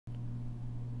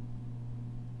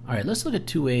All right, let's look at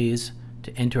two ways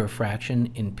to enter a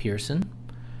fraction in Pearson.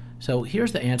 So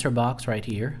here's the answer box right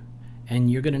here, and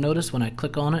you're going to notice when I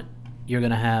click on it, you're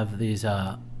going to have these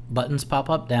buttons pop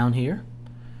up down here.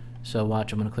 So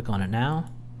watch, I'm going to click on it now,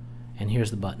 and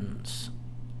here's the buttons.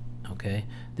 Okay,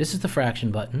 this is the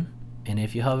fraction button, and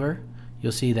if you hover,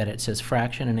 you'll see that it says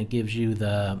fraction, and it gives you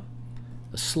the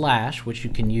slash, which you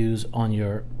can use on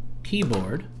your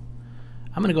keyboard.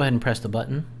 I'm going to go ahead and press the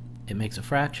button. It makes a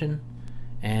fraction,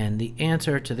 and the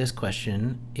answer to this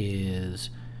question is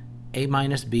a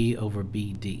minus b over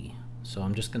bd. So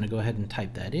I'm just going to go ahead and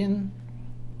type that in,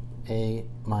 a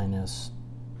minus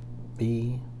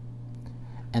b.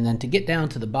 And then to get down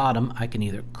to the bottom, I can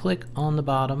either click on the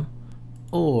bottom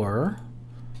or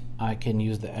I can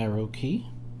use the arrow key,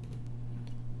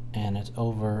 and it's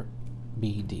over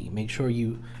BD. Make sure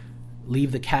you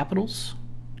leave the capitals,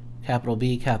 capital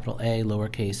B, capital A,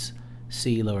 lowercase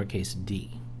c, lowercase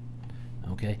d.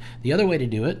 Okay. The other way to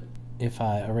do it, if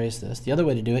I erase this, the other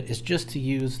way to do it is just to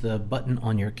use the button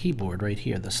on your keyboard right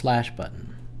here, the slash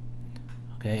button.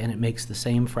 Okay, and it makes the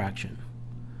same fraction.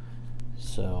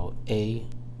 So a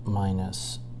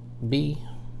minus b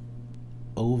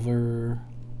over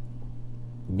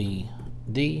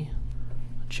bd.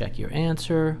 Check your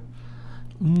answer.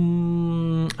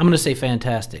 I'm going to say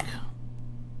fantastic.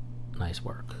 Nice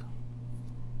work.